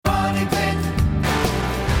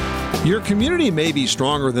Your community may be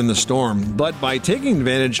stronger than the storm, but by taking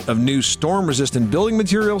advantage of new storm-resistant building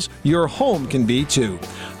materials, your home can be too.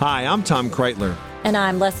 Hi, I'm Tom Kreitler. And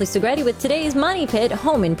I'm Leslie Segretti with today's Money Pit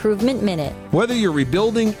Home Improvement Minute. Whether you're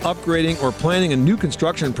rebuilding, upgrading, or planning a new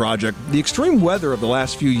construction project, the extreme weather of the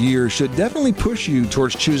last few years should definitely push you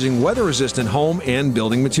towards choosing weather-resistant home and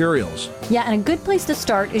building materials. Yeah, and a good place to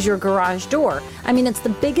start is your garage door. I mean, it's the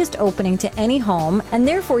biggest opening to any home, and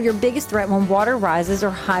therefore your biggest threat when water rises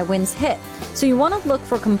or high winds hit. So you want to look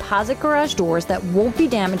for composite garage doors that won't be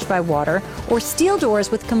damaged by water, or steel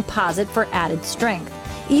doors with composite for added strength.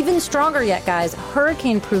 Even stronger yet, guys,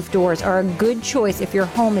 hurricane-proof doors are a good choice if your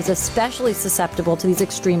home is especially susceptible to these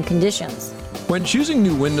extreme conditions. When choosing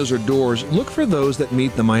new windows or doors, look for those that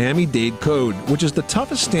meet the Miami-Dade Code, which is the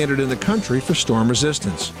toughest standard in the country for storm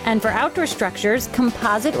resistance. And for outdoor structures,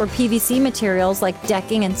 composite or PVC materials like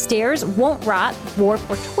decking and stairs won't rot, warp,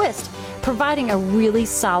 or twist, providing a really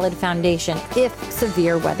solid foundation if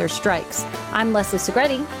severe weather strikes. I'm Leslie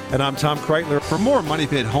Segretti. And I'm Tom Kreitler. For more Money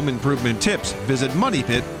Pit home improvement tips, visit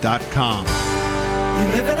MoneyPit.com.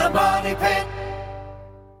 You live in a money pit.